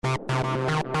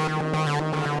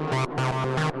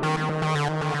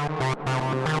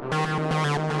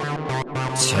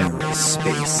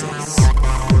Spaces.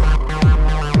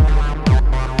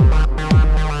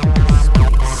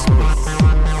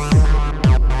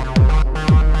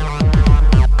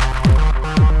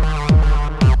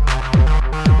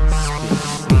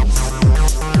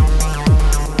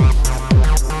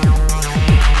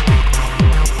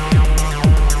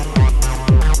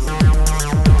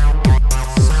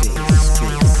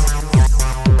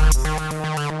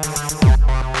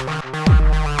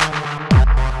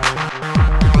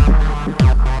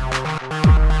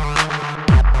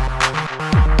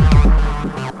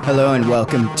 Hello and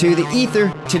welcome to The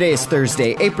Ether. Today is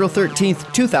Thursday, April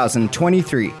 13th,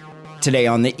 2023. Today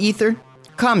on The Ether,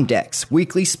 Comdex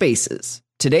Weekly Spaces.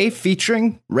 Today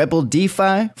featuring Rebel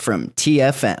DeFi from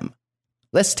TFM.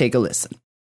 Let's take a listen.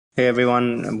 Hey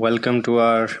everyone, welcome to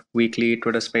our weekly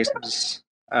Twitter Spaces.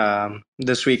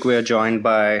 This week we are joined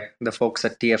by the folks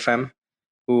at TFM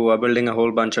who are building a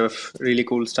whole bunch of really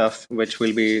cool stuff, which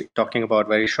we'll be talking about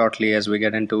very shortly as we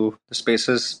get into the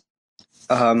spaces.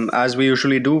 As we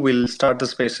usually do, we'll start the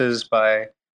spaces by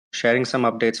sharing some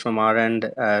updates from our end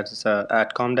at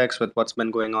Comdex with what's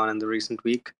been going on in the recent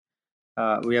week.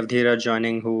 We have Dhira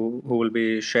joining who will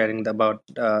be sharing about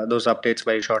those updates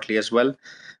very shortly as well.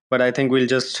 But I think we'll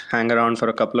just hang around for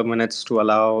a couple of minutes to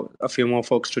allow a few more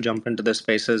folks to jump into the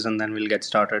spaces and then we'll get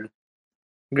started.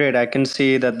 Great. I can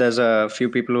see that there's a few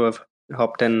people who have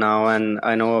hopped in now, and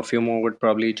I know a few more would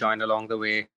probably join along the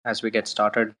way as we get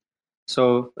started.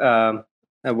 So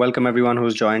welcome everyone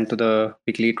who's joined to the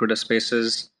weekly Twitter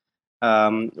Spaces.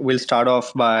 We'll start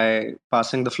off by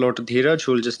passing the floor to Dheeraj,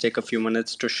 who will just take a few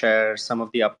minutes to share some of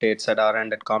the updates at our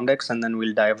end at Comdex, and then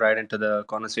we'll dive right into the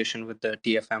conversation with the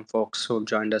TFM folks who have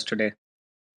joined us today.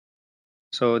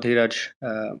 So Dheeraj,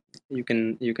 you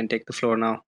can take the floor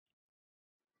now.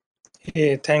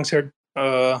 Hey, thanks, Ed.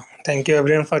 Thank you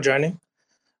everyone for joining.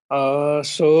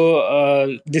 This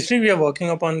week we are working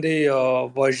upon the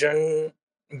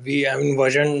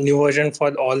new version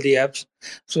for all the apps.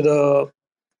 So the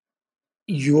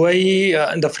UI,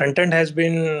 the front end has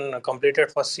been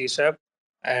completed for CSWAP,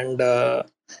 and the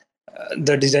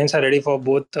designs are ready for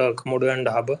both Komodo and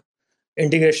Harbor.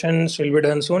 Integrations will be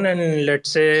done soon, and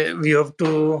let's say we have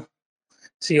to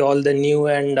see all the new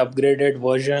and upgraded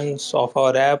versions of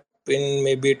our app in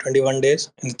maybe 21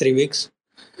 days, in 3 weeks.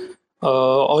 We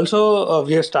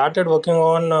have started working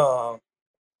on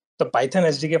the Python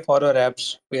SDK for our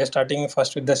apps. We are starting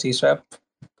first with the CSWAP,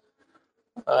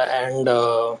 and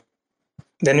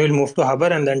then we'll move to Harbor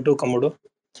and then to Komodo.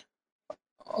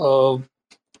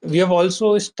 We have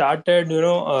also started,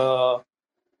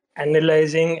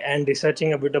 analyzing and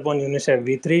researching a bit upon UNICEF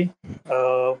v3.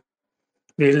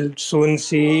 We'll soon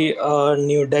see a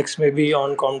new DEX maybe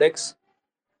on Comdex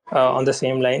on the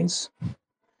same lines.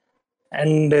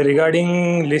 And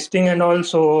regarding listing and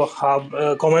also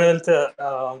Commonwealth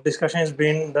discussion has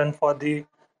been done for the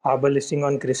Harbor listing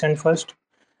on Crescent first,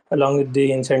 along with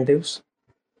the incentives.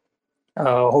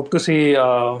 Hope to see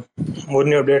more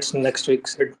new updates next week.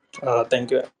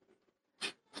 Thank you.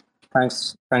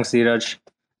 Thanks, Dheeraj.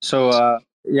 So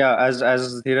as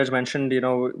Dheeraj mentioned,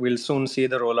 we'll soon see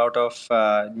the rollout of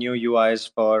new UIs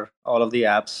for all of the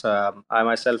apps. I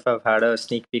myself have had a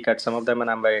sneak peek at some of them, and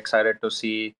I'm very excited to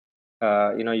see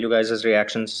you guys'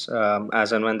 reactions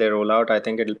as and when they roll out. I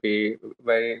think it'll be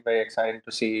very, very exciting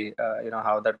to see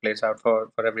how that plays out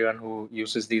for everyone who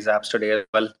uses these apps today as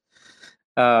well.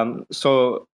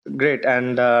 So great,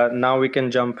 and now we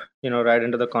can jump right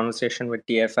into the conversation with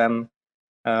TFM.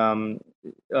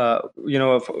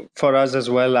 For us as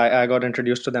well, I got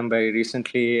introduced to them very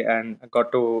recently and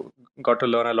got to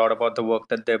learn a lot about the work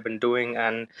that they've been doing,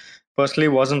 and personally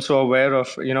wasn't so aware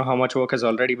of how much work has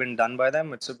already been done by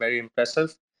them. It's very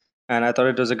impressive, and I thought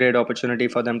it was a great opportunity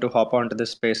for them to hop onto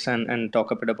this space and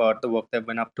talk a bit about the work they've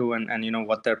been up to and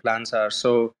what their plans are.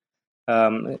 So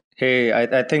hey,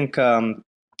 I think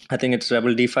it's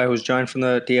Rebel DeFi who's joined from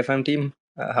the TFM team.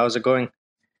 How's it going?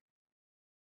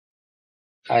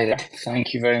 Hi there.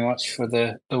 Thank you very much for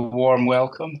the warm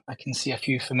welcome. I can see a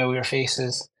few familiar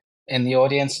faces in the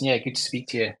audience. And yeah, good to speak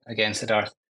to you again,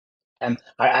 Siddharth.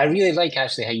 I really like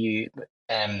actually how you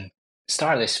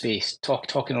start this space,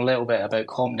 talking a little bit about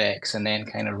Comdex and then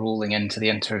kind of rolling into the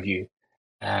interview.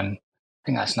 I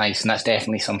think that's nice, and that's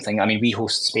definitely something. I mean, we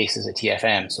host spaces at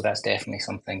TFM, so that's definitely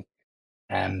something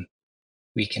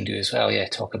we can do as well. Yeah,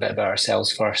 talk a bit about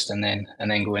ourselves first, and then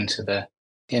go into the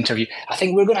interview. I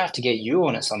think we're going to have to get you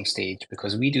on at some stage,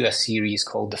 because we do a series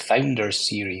called the Founders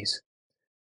Series,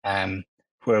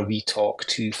 where we talk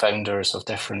to founders of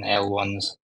different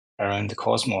L1s around the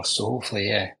cosmos. So hopefully,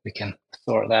 yeah, we can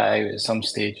sort that out at some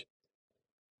stage.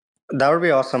 That would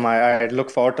be awesome. I look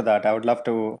forward to that. I would love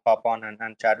to hop on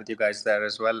and chat with you guys there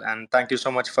as well. And thank you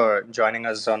so much for joining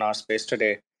us on our space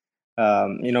today.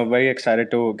 Very excited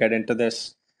to get into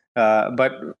this.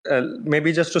 But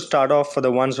maybe just to start off, for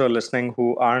the ones who are listening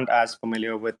who aren't as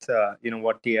familiar with,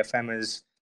 what TFM is,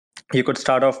 you could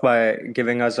start off by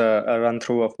giving us a run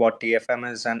through of what TFM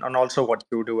is and also what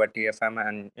you do at TFM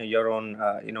and your own,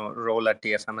 role at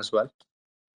TFM as well.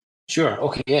 Sure.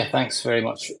 Okay. Yeah. Thanks very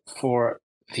much for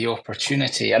the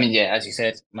opportunity. I mean, yeah, as you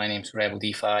said, my name's Rebel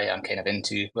DeFi. I am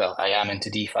into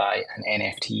DeFi and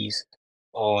NFTs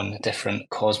on different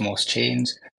Cosmos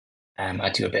chains. I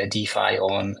do a bit of DeFi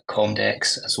on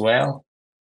Comdex as well.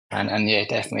 And yeah,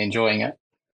 definitely enjoying it.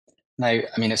 Now,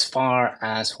 I mean, as far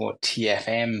as what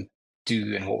TFM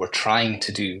do and what we're trying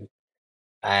to do,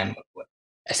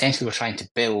 essentially we're trying to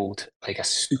build like a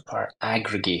super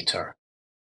aggregator,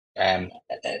 um,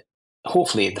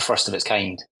 hopefully the first of its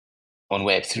kind on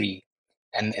Web3.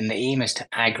 And the aim is to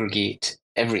aggregate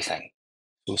everything.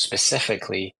 So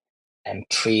specifically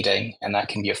trading, and that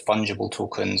can be of fungible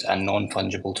tokens and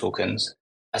non-fungible tokens,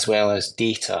 as well as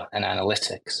data and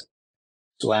analytics.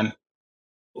 So I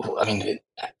mean,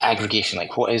 aggregation,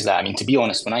 like what is that? I mean, to be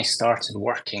honest, when I started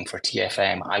working for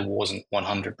TFM, I wasn't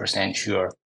 100%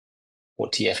 sure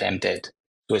what TFM did.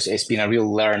 So it's been a real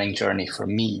learning journey for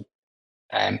me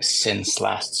since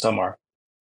last summer,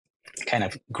 kind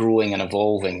of growing and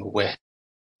evolving with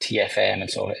TFM and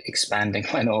sort of expanding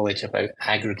my knowledge about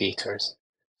aggregators.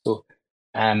 So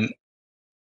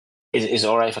is it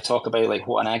all right if I talk about like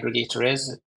what an aggregator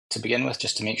is to begin with,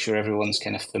 just to make sure everyone's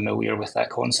kind of familiar with that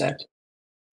concept?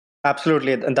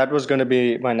 Absolutely. And that was going to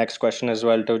be my next question as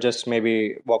well, to just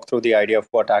maybe walk through the idea of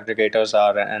what aggregators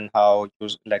are and how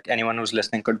like anyone who's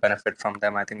listening could benefit from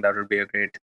them. I think that would be a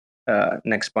great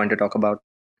next point to talk about.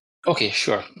 Okay,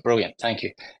 sure. Brilliant. Thank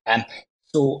you.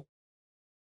 So,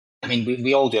 I mean,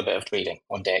 we all do a bit of trading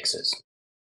on DEXs.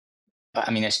 But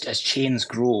I mean, as chains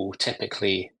grow,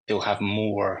 typically they'll have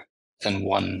more than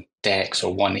one DEX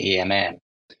or one AMM.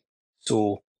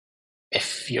 So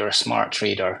if you're a smart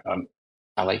trader,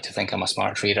 I like to think I'm a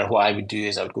smart trader, what I would do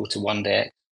is I would go to one DEX,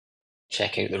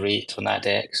 check out the rate on that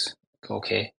DEX.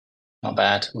 Okay, not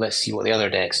bad. Let's see what the other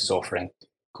DEX is offering.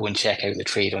 Go and check out the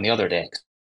trade on the other DEX.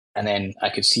 And then I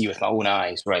could see with my own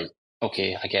eyes, right,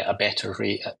 okay, I get a better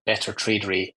trade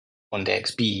rate on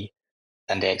DEX B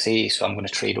than DEX A, so I'm going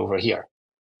to trade over here.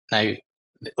 Now,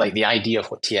 like the idea of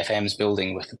what TFM is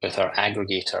building with our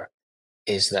aggregator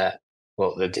is that,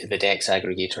 well, the DEX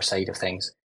aggregator side of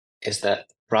things is that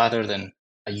rather than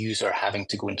a user having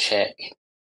to go and check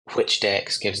which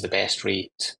DEX gives the best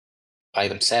rate by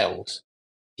themselves,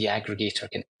 the aggregator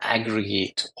can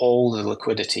aggregate all the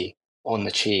liquidity on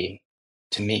the chain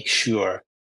to make sure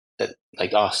that,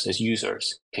 like us as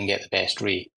users, can get the best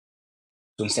rate.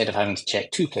 So instead of having to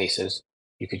check two places,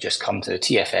 you could just come to the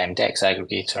TFM DEX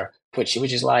aggregator, which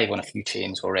is live on a few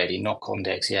chains already, not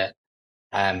Comdex yet.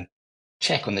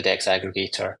 Check on the DEX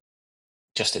aggregator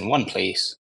just in one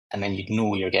place, and then you'd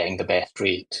know you're getting the best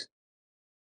rate.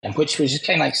 And which is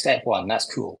kind of like step one,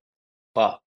 that's cool.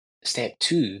 But step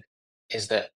two is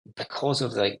that because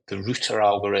of like the router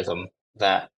algorithm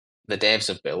that the devs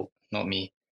have built, not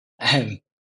me, the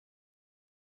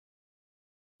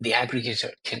aggregator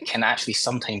can actually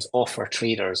sometimes offer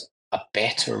traders a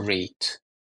better rate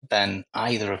than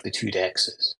either of the two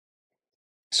dexes.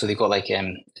 So they've got like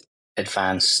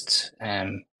advanced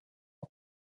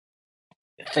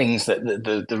things that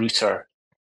the router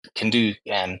can do,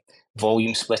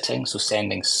 volume splitting, so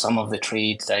sending some of the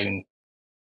trades down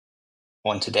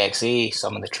onto DEX A,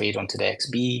 some of the trade onto DEX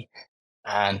B,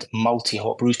 and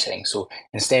multi-hop routing. So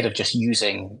instead of just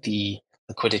using the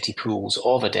liquidity pools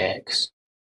of a DEX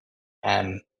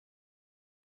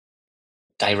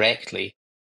directly,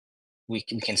 we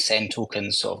can send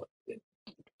tokens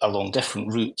along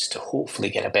different routes to hopefully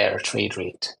get a better trade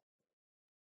rate.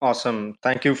 Awesome.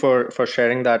 Thank you for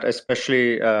sharing that,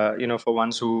 especially for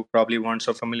ones who probably weren't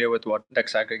so familiar with what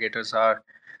DEX aggregators are.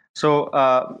 So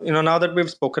now that we've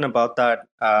spoken about that,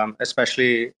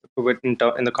 especially in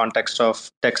the context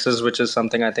of DEXs, which is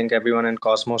something I think everyone in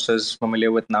Cosmos is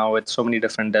familiar with now, with so many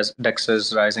different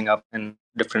DEXs rising up in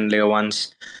different layer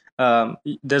ones.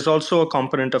 There's also a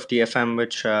component of TFM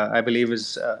which I believe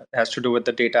has to do with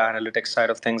the data analytics side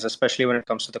of things, especially when it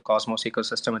comes to the Cosmos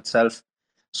ecosystem itself.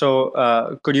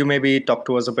 So could you maybe talk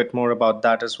to us a bit more about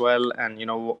that as well, and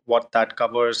what that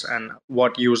covers and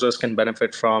what users can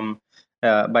benefit from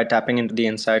by tapping into the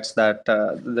insights that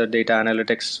the data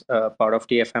analytics part of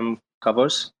TFM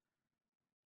covers?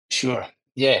 Sure.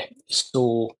 Yeah.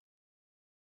 So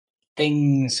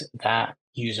things that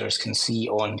users can see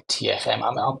on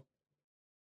TFM.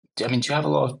 Do you have a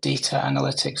lot of data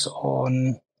analytics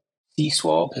on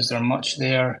CSwap? Is there much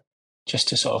there just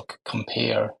to sort of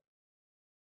compare?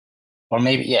 Or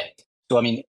maybe, yeah. So,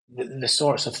 the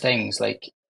sorts of things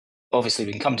like, obviously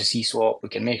we can come to CSwap, we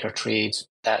can make our trades,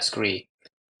 that's great.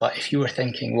 But if you were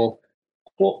thinking, well,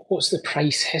 what's the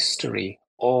price history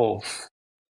of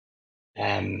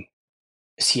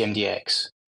CMDX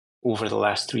over the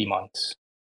last 3 months?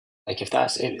 Like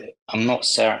I'm not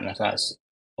certain if that's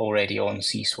already on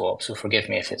CSwap, so forgive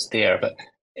me if it's there, but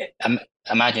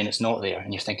imagine it's not there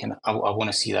and you're thinking, I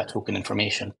want to see that token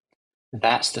information.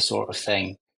 That's the sort of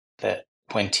thing that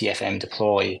when TFM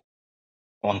deploy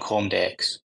on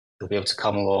Comdex, you'll be able to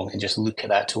come along and just look at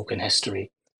that token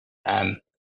history. And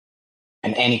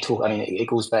any token,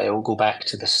 it will go back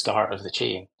to the start of the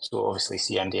chain. So obviously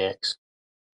CMDX,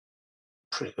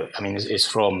 is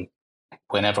from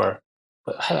whenever.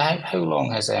 But how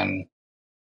long has the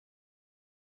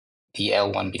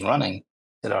L1 been running?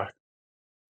 The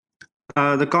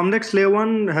Comdex Layer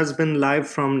 1 has been live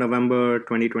from November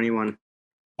 2021.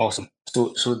 Awesome.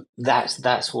 So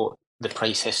that's what the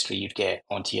price history you'd get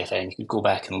on TFM. You could go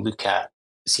back and look at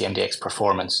CMDX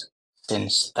performance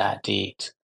since that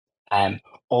date.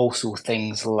 Also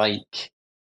things like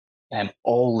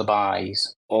all the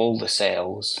buys, all the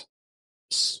sells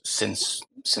since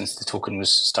the token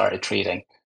was started trading,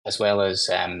 as well as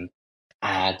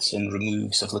adds and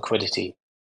removes of liquidity.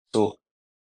 So,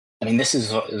 this is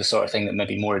the sort of thing that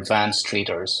maybe more advanced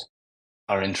traders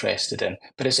are interested in,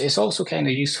 but it's also kind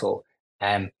of useful.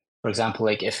 For example,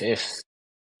 like if a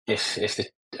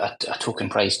token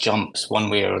price jumps one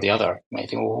way or the other, you might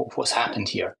think, well, what's happened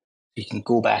here? You can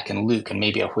go back and look, and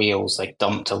maybe a whale's like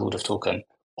dumped a load of token,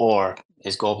 or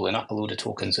is gobbling up a load of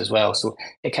tokens as well. So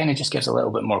it kind of just gives a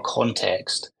little bit more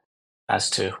context as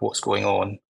to what's going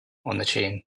on the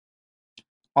chain.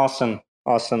 Awesome.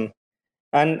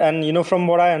 And from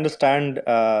what I understand,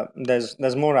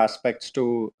 there's more aspects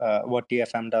to what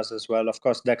TFM does as well. Of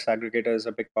course, Dex aggregator is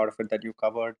a big part of it that you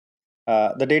covered.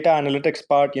 The data analytics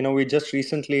part, we just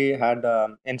recently had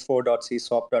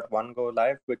info.cswap.1 go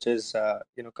live, which is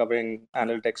covering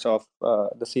analytics of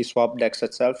the CSwap Dex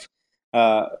itself.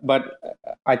 But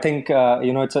I think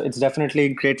it's definitely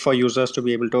great for users to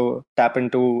be able to tap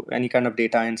into any kind of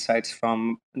data insights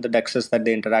from the DEXs that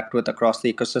they interact with across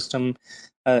the ecosystem,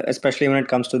 especially when it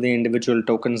comes to the individual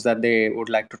tokens that they would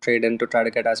like to trade in, to try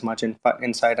to get as much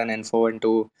insight and info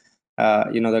into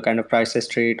the kind of price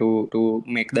history to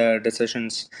make their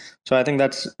decisions. So I think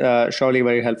that's surely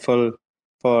very helpful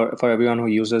for everyone who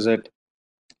uses it.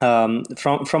 From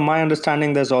my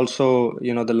understanding, there's also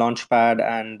the launchpad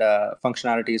and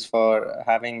functionalities for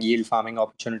having yield farming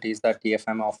opportunities that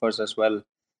TFM offers as well.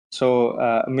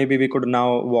 So maybe we could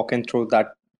now walk through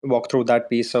that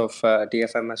piece of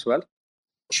TFM as well.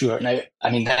 Sure. Now,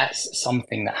 that's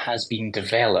something that has been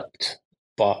developed,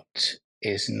 but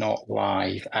is not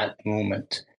live at the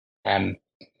moment.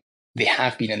 They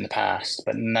have been in the past,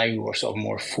 but now we're sort of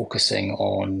more focusing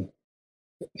on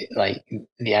like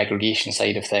the aggregation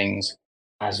side of things,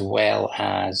 as well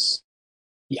as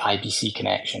the IBC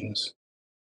connections.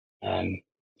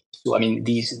 So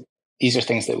these are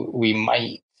things that we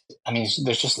might.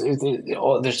 There's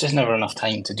just never enough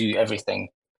time to do everything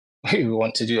we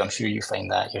want to do. I'm sure you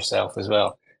find that yourself as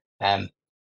well.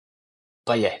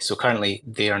 But yeah, so currently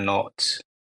they are not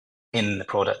in the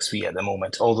product suite at the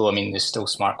moment. Although there's still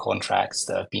smart contracts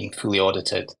that have been fully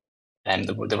audited, and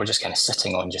they were just kind of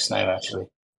sitting on just now, actually.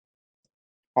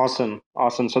 Awesome.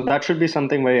 So that should be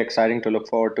something very exciting to look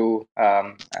forward to,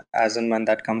 as and when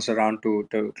that comes around to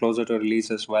closer to release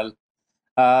as well.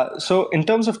 So in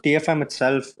terms of TFM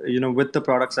itself, with the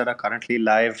products that are currently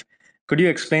live, could you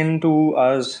explain to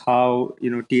us how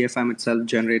TFM itself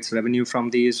generates revenue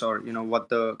from these, or what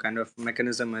the kind of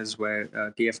mechanism is where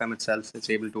TFM itself is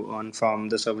able to earn from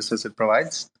the services it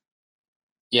provides?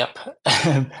 Yep.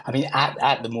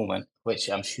 At the moment, which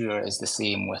I'm sure is the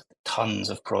same with tons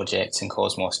of projects in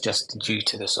Cosmos, just due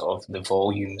to the sort of the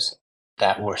volumes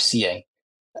that we're seeing.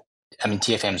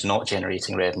 TFM is not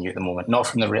generating revenue at the moment, not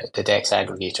from the DEX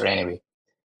aggregator anyway.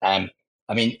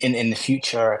 In the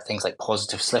future, things like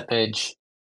positive slippage,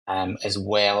 as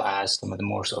well as some of the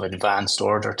more sort of advanced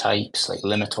order types like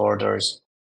limit orders,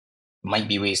 might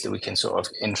be ways that we can sort of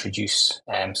introduce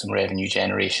some revenue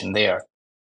generation there.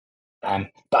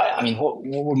 But what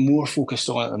we're more focused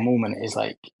on at the moment is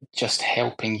like just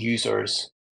helping users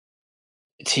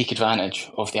take advantage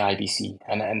of the IBC,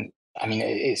 and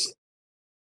it's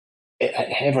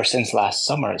ever since last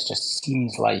summer, it just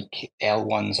seems like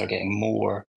L1s are getting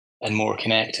more and more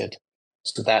connected.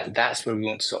 So that's where we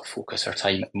want to sort of focus our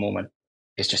time at the moment,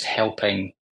 is just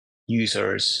helping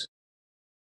users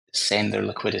send their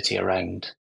liquidity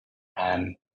around.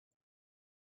 And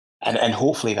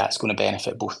hopefully that's going to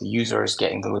benefit both the users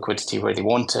getting the liquidity where they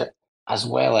want it, as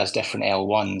well as different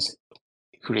L1s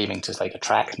who are aiming to like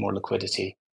attract more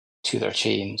liquidity to their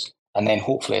chains. And then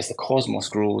hopefully as the Cosmos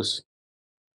grows,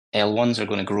 L1s are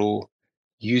going to grow,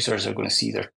 users are going to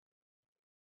see their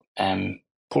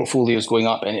portfolios going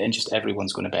up, and just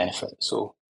everyone's going to benefit.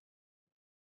 So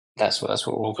that's what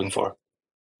we're hoping for.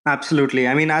 Absolutely.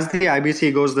 I mean, as the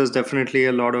IBC goes, there's definitely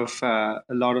a lot of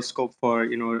scope for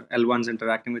L1s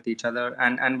interacting with each other,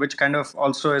 and which kind of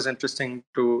also is interesting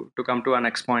to come to our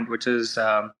next point, which is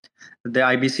the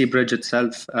IBC bridge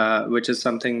itself, which is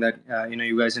something that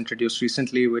you guys introduced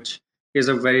recently, which is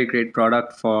a very great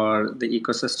product for the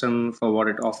ecosystem, for what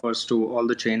it offers to all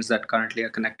the chains that currently are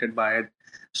connected by it.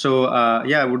 So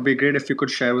it would be great if you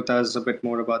could share with us a bit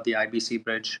more about the IBC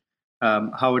bridge.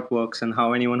 How it works, and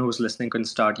how anyone who's listening can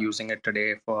start using it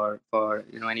today for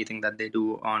anything that they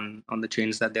do on the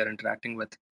chains that they're interacting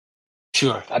with.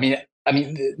 Sure. I mean,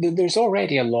 there's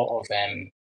already a lot of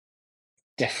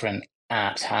different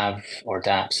apps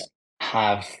dApps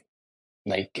have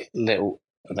like little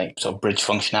like sort of bridge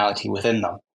functionality within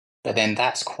them, but then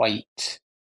that's quite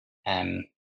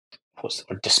what's the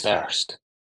word, dispersed.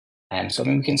 So I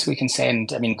mean, we can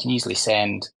send. I mean, we can easily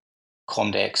send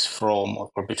Comdex from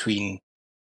or between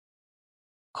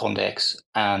Comdex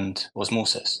and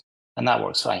Osmosis, and that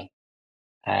works fine.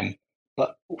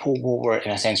 But what we're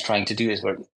in a sense trying to do is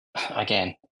we're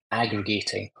again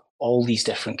aggregating all these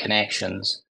different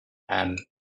connections. So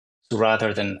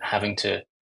rather than having to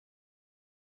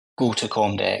go to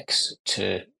Comdex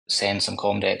to send some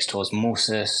Comdex to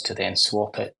Osmosis to then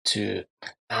swap it to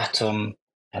Atom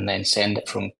and then send it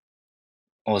from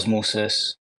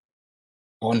Osmosis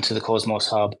onto the Cosmos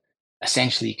Hub,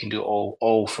 essentially you can do it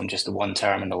all from just the one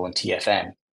terminal in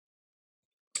TFM.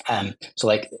 So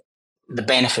like the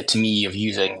benefit to me of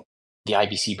using the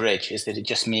IBC bridge is that it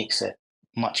just makes it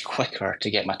much quicker to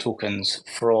get my tokens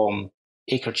from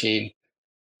AcreChain,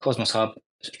 Cosmos Hub,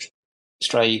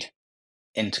 Stride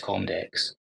into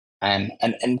Comdex. And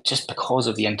just because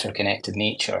of the interconnected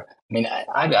nature, I mean,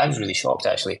 I was really shocked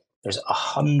actually. There's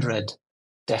 100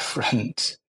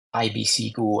 different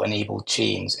IBC Go enabled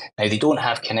chains. Now they don't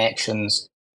have connections.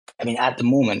 I mean, at the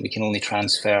moment we can only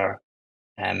transfer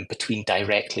between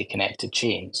directly connected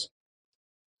chains.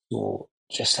 So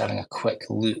just having a quick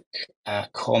look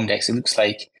at Comdex, it looks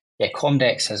like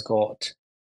Comdex has got,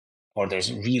 or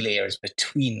there's relayers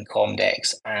between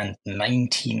Comdex and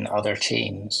 19 other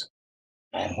chains,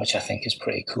 which I think is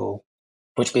pretty cool.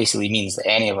 Which basically means that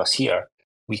any of us here,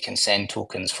 we can send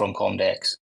tokens from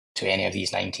Comdex to any of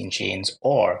these 19 chains,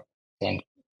 or send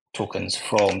tokens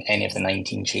from any of the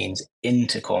 19 chains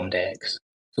into Comdex.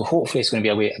 So hopefully it's going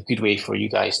to be a good way for you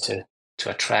guys to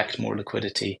attract more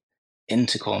liquidity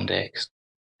into Comdex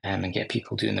and get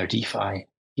people doing their DeFi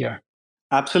here.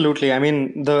 Absolutely. I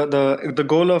mean, the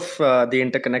goal of the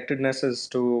interconnectedness is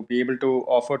to be able to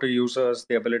offer to users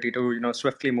the ability to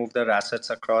swiftly move their assets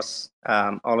across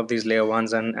all of these layer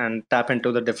ones and tap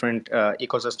into the different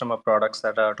ecosystem of products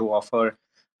that are to offer.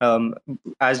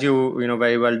 As you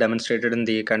very well demonstrated in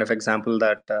the kind of example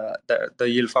that the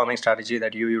yield farming strategy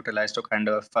that you utilize to kind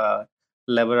of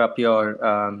lever up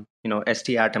your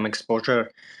ST Atom exposure.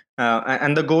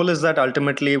 And the goal is that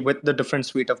ultimately, with the different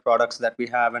suite of products that we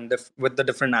have, and with the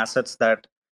different assets that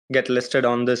get listed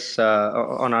on this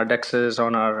on our dexes,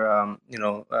 on our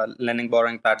lending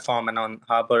borrowing platform, and on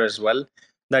Harbor as well,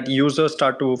 that users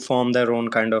start to form their own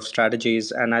kind of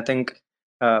strategies. And I think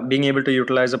being able to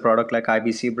utilize a product like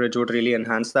IBC Bridge would really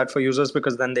enhance that for users,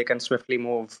 because then they can swiftly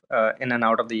move in and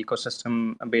out of the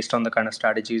ecosystem based on the kind of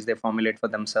strategies they formulate for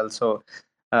themselves. So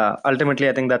ultimately,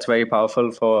 I think that's very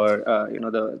powerful for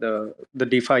the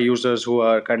DeFi users who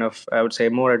are kind of, I would say,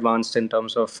 more advanced in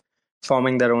terms of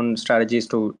forming their own strategies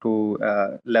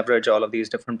to leverage all of these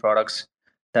different products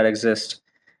that exist.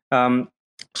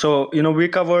 So we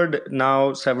covered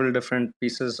now several different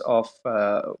pieces of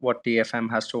what TFM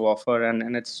has to offer,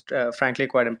 and it's frankly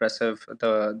quite impressive,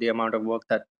 the amount of work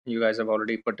that you guys have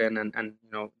already put in, and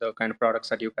the kind of products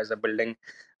that you guys are building.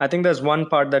 I think there's one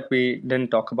part that we didn't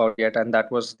talk about yet, and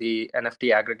that was the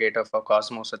NFT aggregator for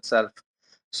Cosmos itself.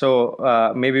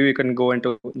 So maybe we can go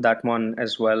into that one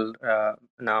as well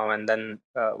now, and then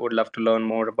would love to learn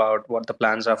more about what the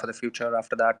plans are for the future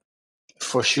after that.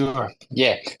 For sure,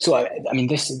 yeah. So I mean,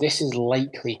 this is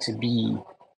likely to be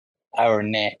our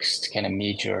next kind of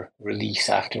major release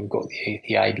after we've got the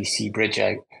IBC bridge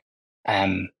out,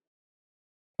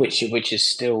 which is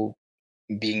still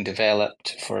being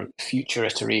developed for future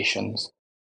iterations,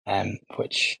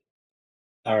 which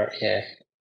are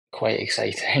quite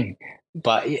exciting.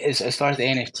 But as far as the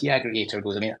NFT aggregator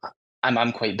goes, I mean,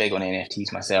 I'm quite big on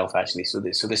NFTs myself, actually. So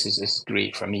this is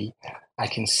great for me. I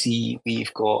can see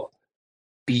we've got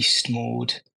Beast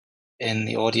Mode in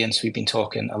the audience. We've been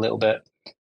talking a little bit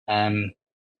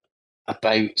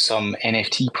about some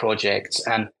NFT projects,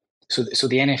 and so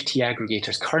the NFT aggregator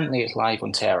is currently live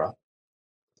on Terra,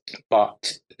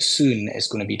 but soon is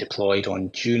going to be deployed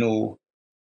on Juno,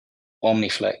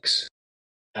 Omniflix,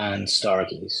 and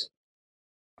Stargaze.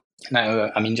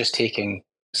 Now, I mean, just taking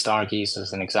Stargaze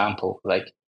as an example,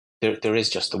 like there is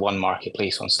just the one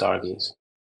marketplace on Stargaze.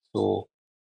 So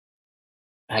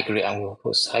how's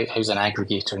an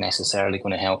aggregator necessarily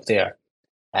going to help there?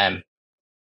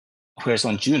 Whereas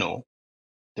on Juno,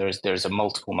 there's a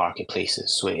multiple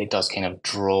marketplaces, so it does kind of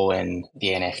draw in the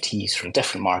NFTs from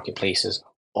different marketplaces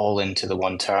all into the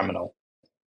one terminal.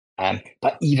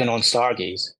 But even on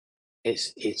Stargaze,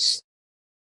 it's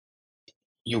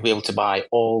you'll be able to buy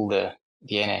all the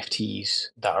NFTs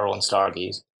that are on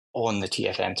Stargaze on the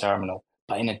TFM terminal.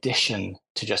 But in addition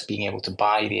to just being able to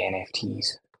buy the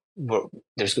NFTs,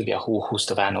 there's going to be a whole host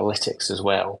of analytics as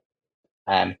well.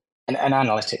 And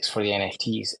analytics for the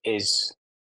NFTs is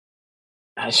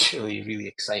actually really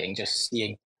exciting. Just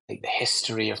seeing like the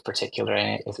history of particular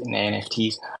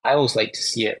NFTs. I always like to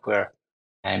see it where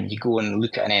you go and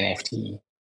look at an NFT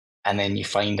and then you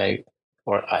find out,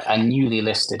 or a newly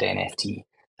listed NFT,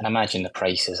 and imagine the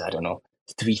price is, I don't know,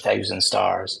 3,000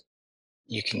 stars.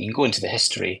 You can go into the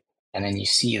history and then you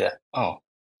see that, oh,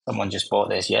 someone just bought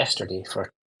this yesterday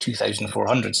for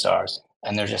 2,400 stars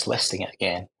and they're just listing it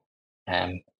again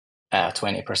at a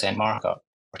 20% markup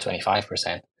or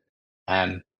 25%.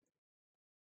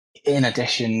 In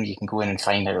addition, you can go in and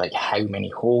find out like how many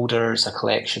holders a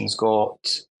collection's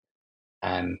got,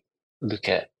 look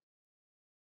at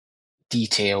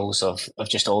details of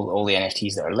just all the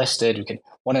NFTs that are listed.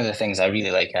 One of the things I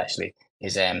really like actually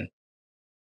is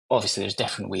obviously there's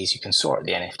different ways you can sort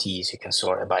the NFTs. You can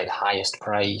sort it by the highest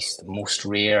price, the most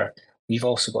rare. We've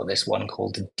also got this one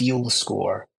called the deal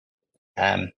score,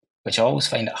 which I always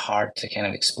find it hard to kind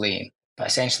of explain. But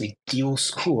essentially, deal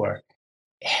score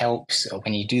helps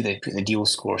when you put the deal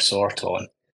score sort on,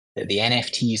 that the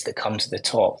NFTs that come to the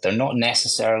top, they're not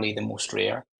necessarily the most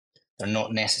rare. They're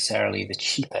not necessarily the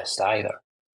cheapest either,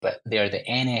 but they're the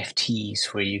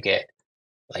NFTs where you get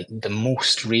like the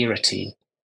most rarity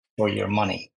for your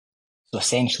money. So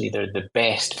essentially, they're the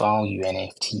best value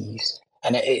NFTs,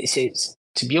 and it's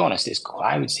to be honest,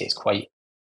 I would say it's quite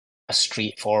a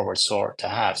straightforward sort to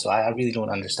have. So I really don't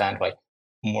understand why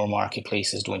more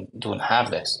marketplaces don't have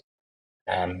this.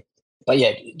 But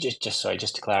yeah, just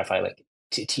to clarify, like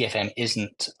TFM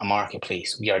isn't a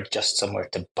marketplace. We are just somewhere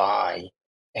to buy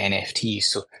NFTs.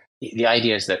 So the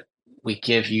idea is that we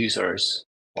give users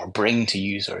or bring to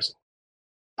users,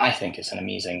 I think it's an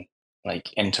amazing like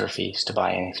interface to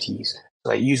buy NFTs. So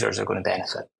like users are going to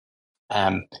benefit.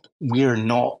 We're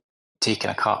not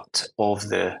taking a cut of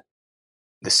the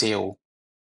sale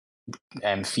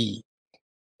fee.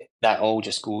 That all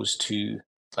just goes to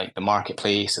like the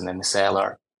marketplace and then the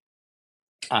seller,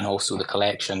 and also the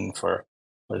collection for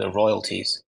the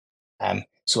royalties.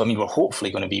 So I mean, we're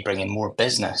hopefully going to be bringing more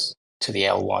business to the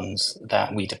L1s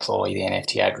that we deploy the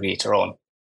NFT aggregator on.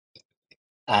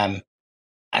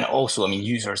 And also, I mean,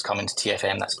 users come into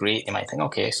TFM, that's great. They might think,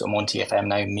 okay, so I'm on TFM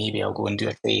now, maybe I'll go and do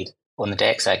a trade on the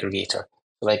DEX aggregator.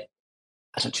 So like,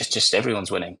 I don't just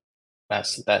everyone's winning.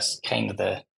 That's kind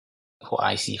of what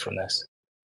I see from this.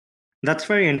 That's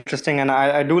very interesting, and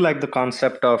I do like the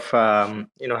concept of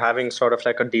having sort of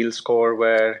like a deal score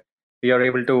where we are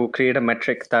able to create a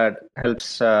metric that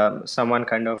helps someone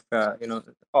kind of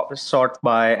sort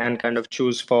by and kind of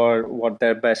choose for what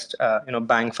their best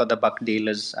bang for the buck deal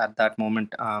is at that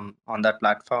moment on that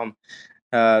platform.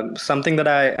 Something that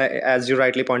I, as you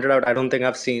rightly pointed out, I don't think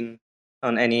I've seen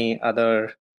on any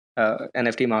other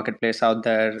NFT marketplace out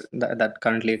there that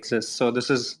currently exists. So this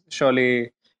is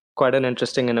surely quite an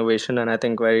interesting innovation, and I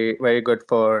think very very good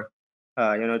for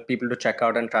people to check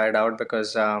out and try it out,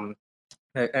 because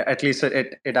at least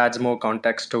it adds more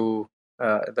context to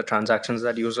the transactions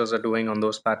that users are doing on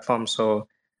those platforms. So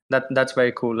that's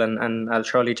very cool, and I'll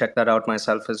surely check that out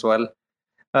myself as well.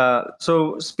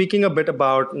 So speaking a bit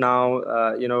about now,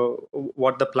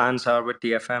 what the plans are with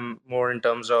TFM, more in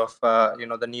terms of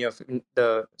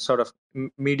the sort of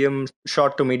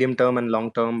short to medium term and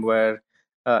long term, where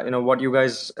what you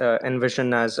guys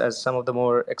envision as some of the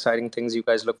more exciting things you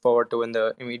guys look forward to in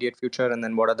the immediate future, and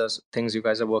then what are the things you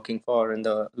guys are working for in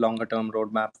the longer term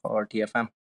roadmap for TFM?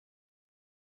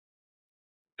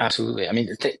 Absolutely. I mean,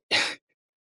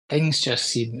 things just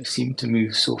seem to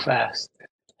move so fast,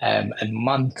 and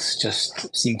months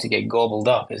just seem to get gobbled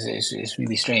up. It's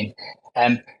really strange.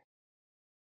 Um,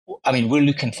 I mean, we're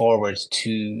looking forward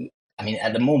to. I mean,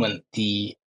 at the moment,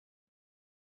 the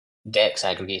DEX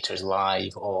aggregator is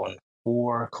live on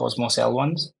 4 Cosmos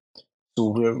L1s. So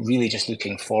we're really just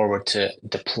looking forward to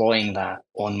deploying that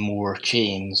on more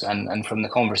chains. And from the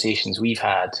conversations we've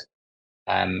had,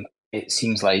 it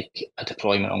seems like a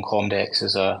deployment on Comdex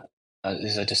is a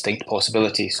distinct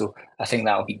possibility. So I think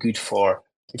that'll be good for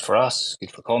us,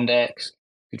 good for Comdex,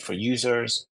 good for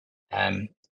users.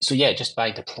 So yeah, just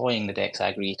by deploying the DEX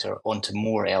aggregator onto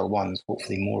more L1s,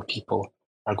 hopefully more people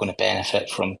are going to benefit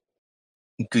from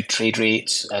good trade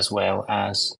rates as well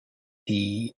as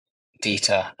the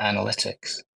data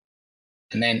analytics.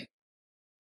 And then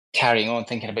carrying on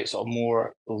thinking about sort of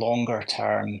more longer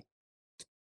term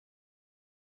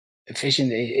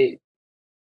vision,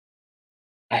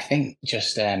 I think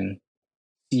just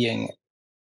seeing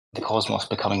the cosmos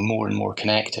becoming more and more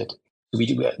connected.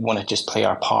 We want to just play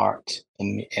our part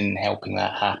in helping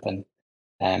that happen,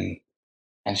 and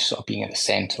sort of being at the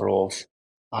center of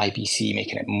IBC,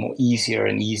 making it easier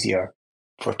and easier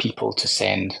for people to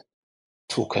send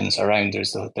tokens around.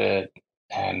 There's the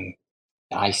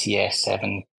ICS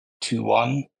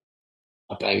 721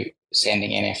 about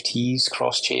sending NFTs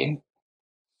cross chain.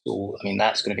 So, I mean,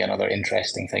 that's going to be another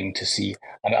interesting thing to see.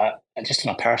 And just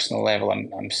on a personal level,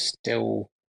 I'm still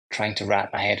trying to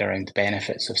wrap my head around the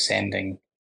benefits of sending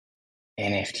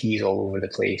NFTs all over the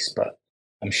place, but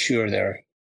I'm sure there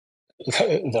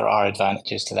are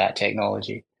advantages to that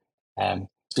technology. So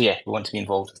yeah, we want to be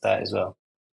involved with that as well.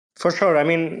 For sure. I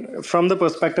mean, from the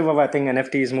perspective of, I think,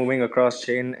 NFTs moving across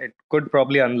chain, it could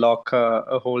probably unlock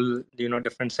a whole,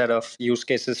 different set of use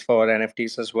cases for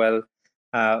NFTs as well.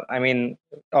 I mean,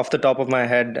 off the top of my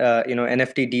head,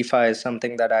 NFT DeFi is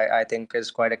something that I think is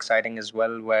quite exciting as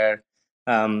well, where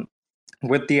um,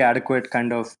 with the adequate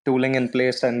kind of tooling in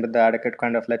place and with the adequate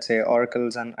kind of, let's say,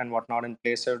 oracles and whatnot in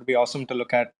place, it would be awesome to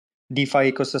look at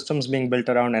DeFi ecosystems being built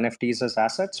around NFTs as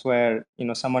assets, where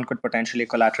someone could potentially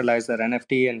collateralize their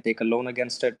NFT and take a loan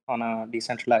against it on a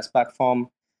decentralized platform,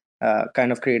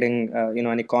 kind of creating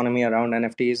an economy around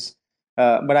NFTs.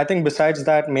 But I think besides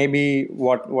that, maybe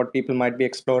what people might be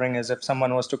exploring is if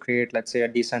someone was to create, let's say, a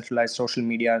decentralized social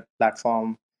media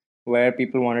platform where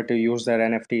people wanted to use their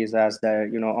NFTs as their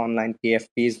online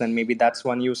PFPs, then maybe that's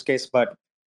one use case. But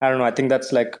I don't know. I think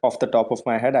that's like off the top of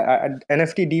my head.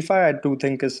 NFT DeFi, I do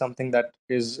think is something that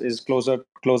is closer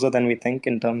than we think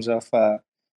in terms of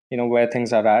where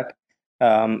things are at.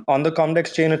 On the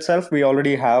Comdex chain itself, we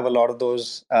already have a lot of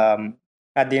those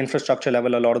at the infrastructure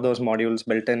level. A lot of those modules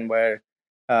built in where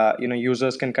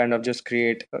users can kind of just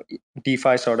create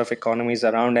DeFi sort of economies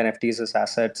around NFTs as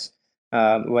assets,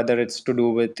 whether it's to do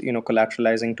with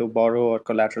collateralizing to borrow or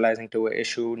collateralizing to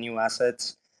issue new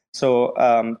assets. So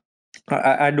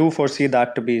I do foresee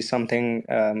that to be something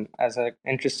as an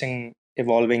interesting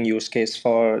evolving use case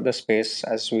for the space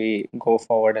as we go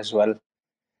forward as well.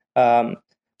 Um,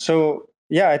 so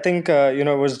yeah, I think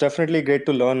it was definitely great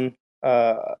to learn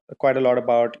quite a lot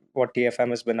about what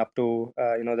TFM has been up to.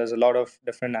 There's a lot of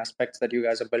different aspects that you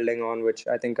guys are building on, which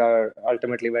I think are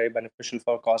ultimately very beneficial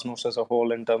for Cosmos as a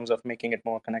whole in terms of making it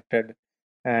more connected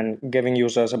and giving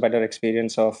users a better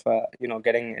experience of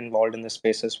getting involved in the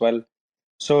space as well.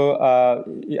 So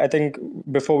I think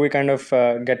before we kind of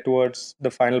get towards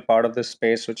the final part of this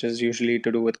space, which is usually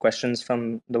to do with questions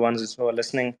from the ones who are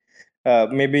listening,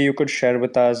 maybe you could share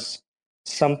with us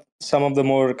some of the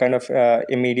more kind of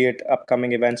immediate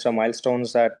upcoming events or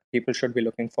milestones that people should be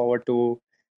looking forward to,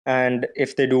 and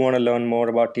if they do want to learn more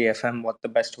about TFM, what the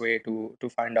best way to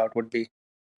find out would be.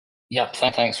 Yeah,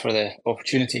 thanks for the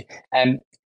opportunity.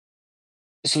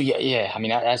 So yeah. I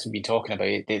mean, as we've been talking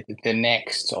about, the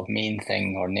next sort of main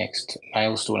thing or next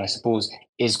milestone, I suppose,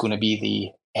 is going to be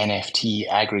the NFT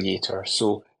aggregator.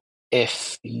 So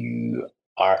if you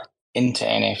are into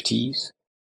NFTs,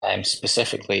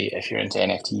 specifically if you're into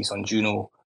NFTs on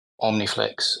Juno,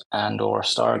 Omniflix, and or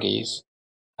Stargaze,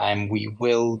 we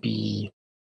will be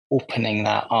opening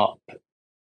that up.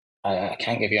 I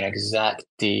can't give you an exact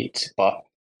date, but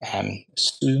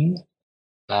soon,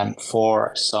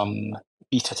 for some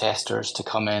beta testers to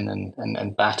come in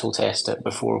and battle test it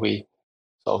before we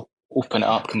sort of open it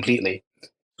up completely.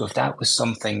 So if that was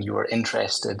something you were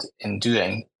interested in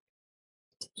doing,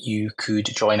 you could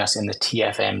join us in the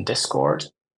TFM Discord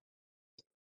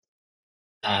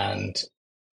and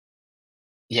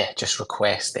yeah, just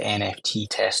request the NFT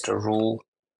tester role.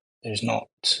 There's not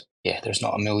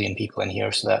a million people in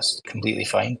here, so that's completely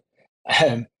fine.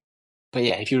 But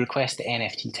yeah, if you request the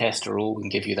NFT tester role, we can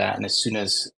give you that. And as soon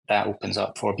as that opens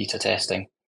up for beta testing,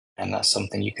 and that's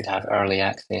something you could have early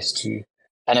access to.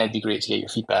 And it'd be great to get your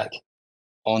feedback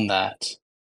on that.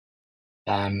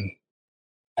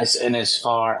 As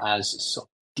far as sort of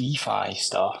DeFi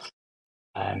stuff,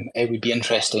 it would be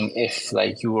interesting if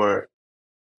like you were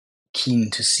keen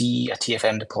to see a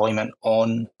TFM deployment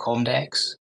on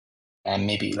Comdex, and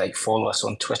maybe like follow us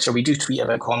on Twitter. We do tweet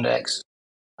about Comdex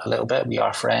a little bit. We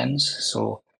are friends.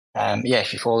 So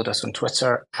if you followed us on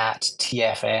Twitter at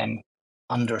TFM_com,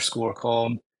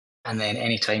 and then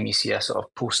anytime you see us sort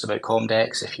of post about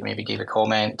Comdex, if you maybe gave a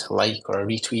comment, a like, or a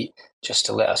retweet, just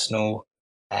to let us know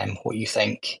what you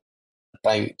think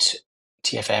about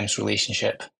TFM's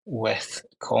relationship with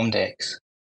Comdex,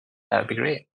 that would be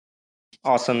great.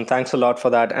 Awesome. Thanks a lot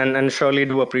for that. And surely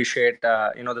do appreciate,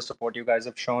 the support you guys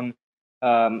have shown.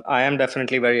 I am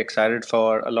definitely very excited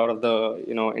for a lot of the,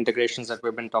 integrations that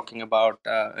we've been talking about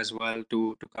as well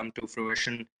to come to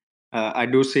fruition. I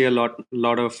do see a lot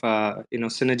of,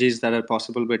 synergies that are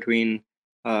possible between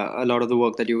a lot of the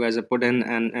work that you guys have put in,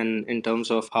 and in terms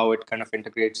of how it kind of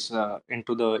integrates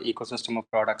into the ecosystem of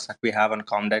products that we have on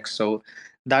Comdex. So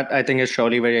that I think is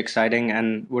surely very exciting,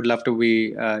 and would love to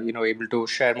be able to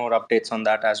share more updates on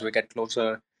that as we get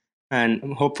closer.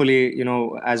 And hopefully,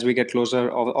 as we get closer,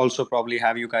 also probably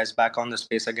have you guys back on the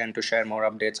space again to share more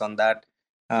updates on that.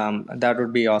 That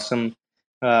would be awesome.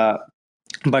 uh,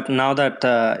 but now that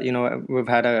we've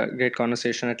had a great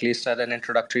conversation, at least at an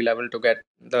introductory level, to get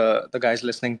the guys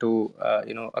listening to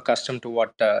accustomed to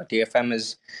what TFM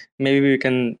is, maybe we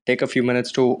can take a few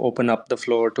minutes to open up the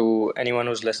floor to anyone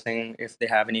who's listening if they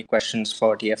have any questions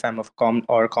for TFM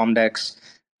or Comdex.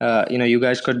 You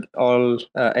guys could all,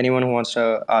 anyone who wants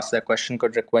to ask that question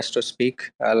could request to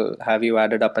speak. I'll have you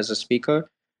added up as a speaker.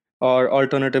 Or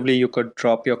alternatively, you could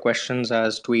drop your questions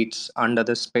as tweets under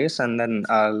this space, and then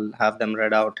I'll have them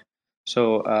read out.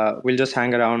 So we'll just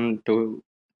hang around to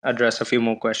address a few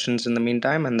more questions in the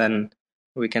meantime, and then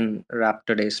we can wrap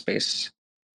today's space.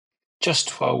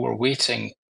 Just while we're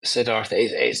waiting, Siddharth,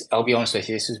 I'll be honest with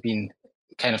you, this has been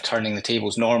kind of turning the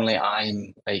tables. Normally,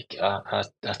 I'm like a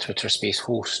Twitter space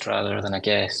host rather than a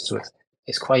guest, so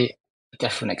it's quite a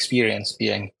different experience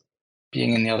being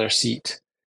in the other seat.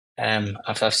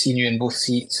 I've seen you in both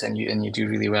seats, and you do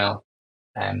really well.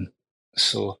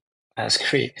 So that's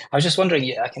great. I was just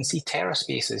wondering, I can see Terra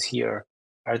Spaces here.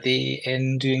 Are they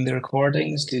in doing the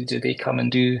recordings? Do they come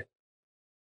and do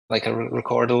like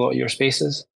record a lot of your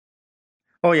spaces?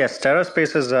 Oh yes, Terra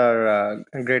Spaces are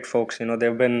great folks.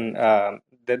 They've been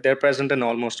they're present in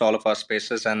almost all of our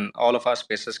spaces, and all of our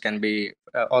spaces can be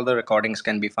all the recordings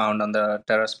can be found on the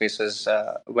Terra Spaces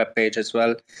webpage as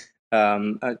well.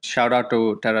 A shout out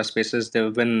to Terra Spaces.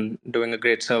 They've been doing a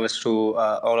great service to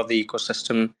all of the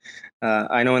ecosystem.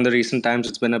 I know in the recent times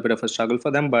it's been a bit of a struggle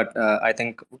for them, but I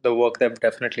think the work they've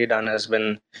definitely done has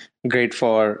been great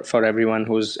for everyone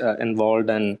who's involved.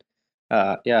 And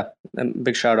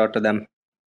big shout out to them.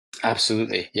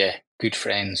 Absolutely, yeah. Good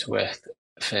friends with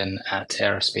Finn at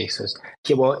Terra Spaces.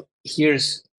 Okay, well,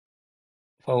 here's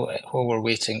while we're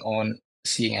waiting on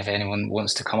seeing if anyone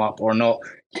wants to come up or not,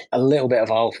 a little bit of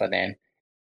alpha then.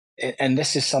 And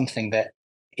this is something that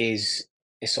is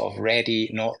sort of ready,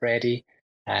 not ready.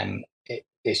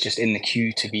 It's just in the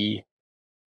queue to be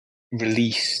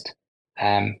released.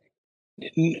 Not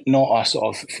a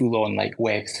sort of full-on like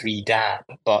Web3 dApp,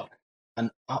 but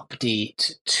an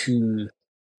update to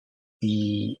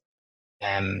the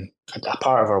a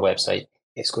part of our website.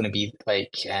 It's going to be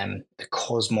like the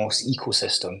Cosmos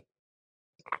ecosystem.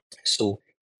 So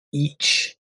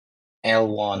each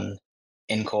L1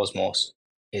 in Cosmos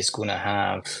is going to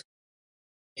have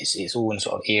its own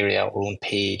sort of area or own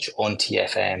page on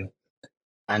TFM,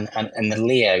 and the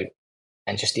layout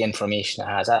and just the information it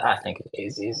has, I think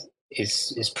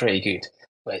is pretty good.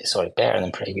 But sorry, better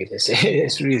than pretty good.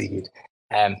 It's really good.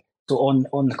 So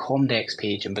on the Comdex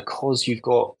page, and because you've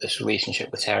got this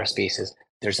relationship with TerraSpaces,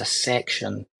 there's a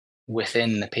section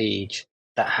within the page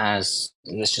that's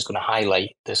just going to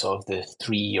highlight the sort of the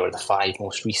 3 or the 5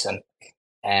 most recent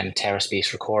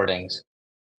TerraSpace recordings.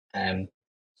 So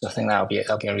I think that'll be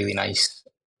a really nice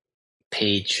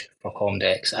page for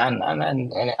Comdex, and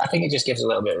I think it just gives a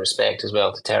little bit of respect as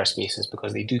well to TerraSpaces,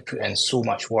 because they do put in so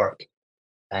much work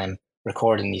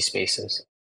recording these spaces.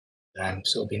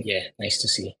 So it'll be nice to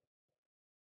see.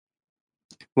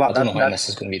 Wow, I don't know when this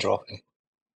is going to be dropping.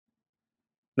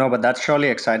 No, but that's surely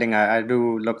exciting. I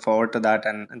do look forward to that,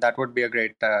 and that would be a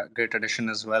great addition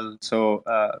as well. So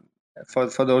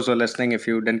for those who are listening, if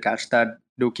you didn't catch that,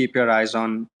 do keep your eyes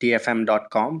on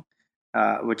tfm.com.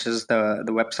 which is the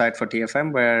website for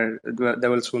TFM, where there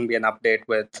will soon be an update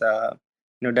with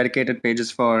dedicated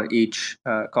pages for each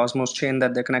Cosmos chain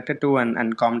that they're connected to,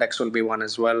 and Comdex will be one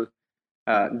as well.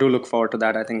 Do look forward to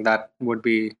that. I think that would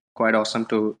be quite awesome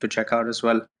to check out as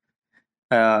well.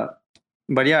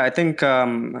 But yeah, I think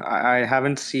I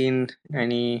haven't seen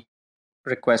any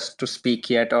requests to speak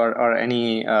yet, or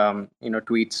any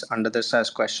tweets under this as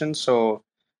questions. So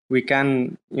we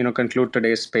can conclude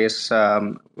today's space.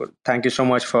 Thank you so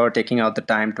much for taking out the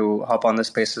time to hop on the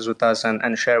spaces with us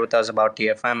and share with us about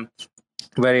TFM.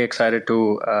 Very excited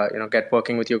to get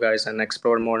working with you guys and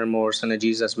explore more and more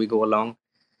synergies as we go along,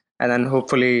 and then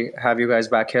hopefully have you guys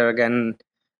back here again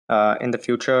in the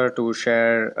future to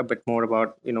share a bit more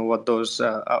about what those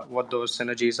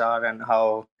synergies are and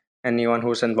how anyone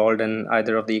who's involved in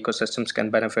either of the ecosystems can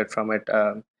benefit from it.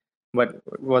 But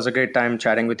it was a great time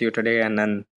chatting with you today, and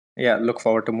then look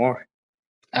forward to more.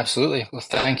 Absolutely. Well,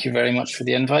 thank you very much for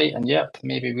the invite, and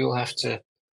maybe we'll have to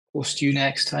host you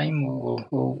next time.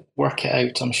 We'll work it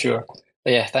out, I'm sure.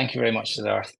 But yeah, thank you very much,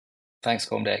 Siddharth. Thanks,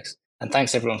 Comdex, and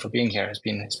thanks everyone for being here. It's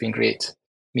been great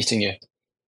meeting you.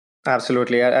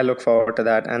 Absolutely. I look forward to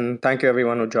that. And thank you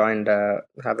everyone who joined.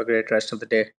 Have a great rest of the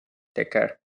day. Take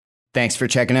care. Thanks for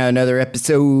checking out another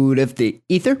episode of The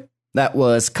Ether. That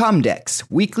was Comdex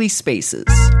Weekly Spaces,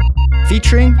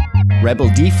 featuring Rebel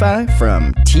DeFi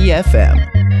from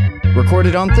TFM.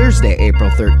 Recorded on Thursday,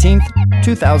 April 13th,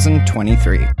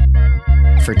 2023.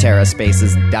 For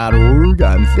TerraSpaces.org,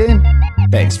 I'm Finn.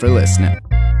 Thanks for listening.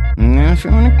 If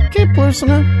you want to keep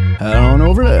listening, head on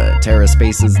over to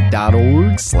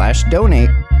terraspaces.org/donate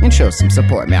and show some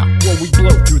support now. When we blow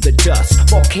through the dust,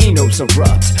 volcanoes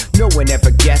erupt. No one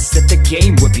ever guessed that the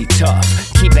game would be tough.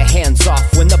 Keep it hands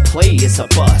off when the play is a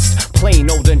bust.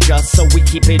 Plain old and just, so we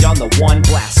keep it on the 1.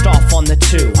 Blast off on the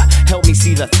 2. Help me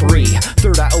see the 3.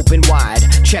 Third eye open wide,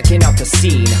 checking out the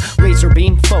scene. Laser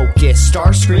beam focus,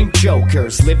 Starscream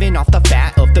jokers, living off the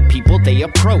fat of the people they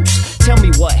approach. Tell me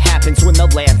what happens when the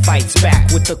land fights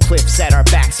back. With the cliffs at our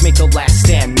backs, make the last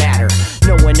stand matter.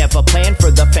 No one ever planned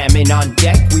for the famine on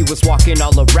deck. We was walking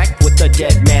all erect with the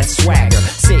dead man swagger.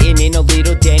 Sitting in a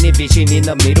little den, vision in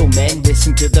the middle, men.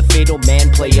 Listen to the fatal man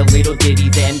play a little ditty,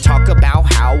 then talk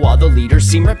about how all the leaders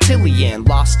seem reptilian,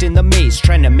 lost in the maze,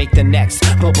 trying to make the next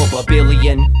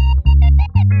billion.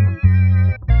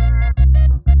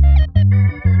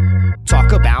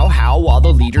 Talk about how all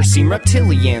the leaders seem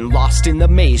reptilian, lost in the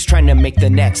maze, trying to make the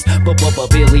next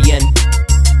billion.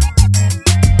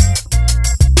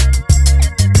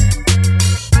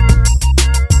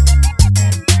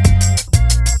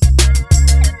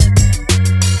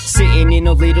 Sitting in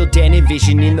a little den,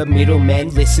 envisioning the middlemen.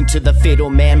 Listen to the fiddle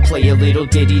man play a little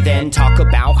ditty, then talk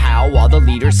about how all the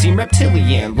leaders seem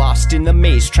reptilian, lost in the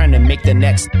maze, trying to make the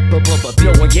next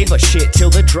No one gave a shit till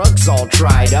the drugs all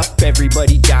dried up.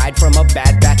 Everybody died from a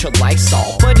bad batch of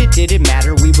Lysol, but it didn't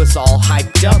matter, we was all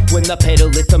hyped up. When the pedal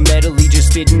hit the metal, he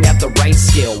just didn't have the right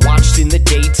skill. Watched in the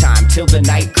daytime till the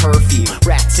night curfew.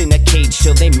 Rats in a cage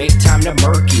till they make time to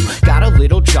murk you. Got a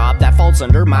little job that falls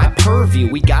under my purview.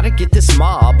 We gotta get this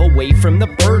mob away from the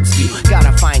bird's view.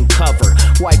 Gotta find cover,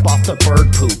 wipe off the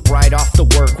bird poop right off the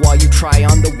work while you try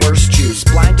on the worst juice.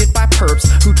 Blinded by perps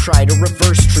who try to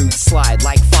reverse truth, slide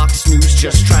like Fox News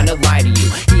just trying to lie to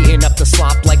you. Eating up the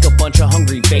slop like a bunch of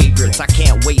hungry vagrants. I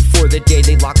can't wait for the day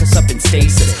they lock us up in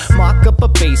stasis. Mock up a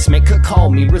basement, could call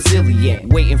me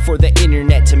resilient. Waiting for the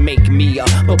internet to make me a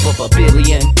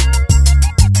billion.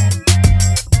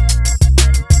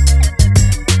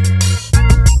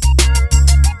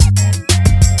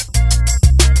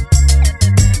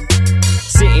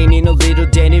 Sitting in a little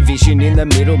den, envision in the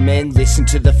middle, men. Listen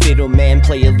to the fiddle man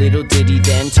play a little ditty,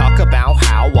 then talk about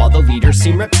how all the leaders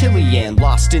seem reptilian,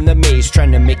 lost in the maze,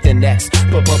 trying to make the next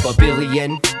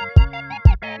billion.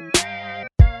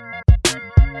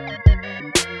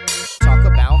 Talk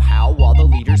about how all the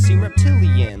leaders seem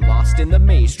reptilian, lost in the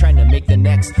maze, trying to make the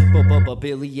next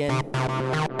billion.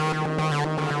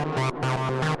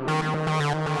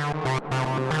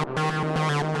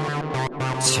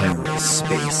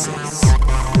 TerraSpaces.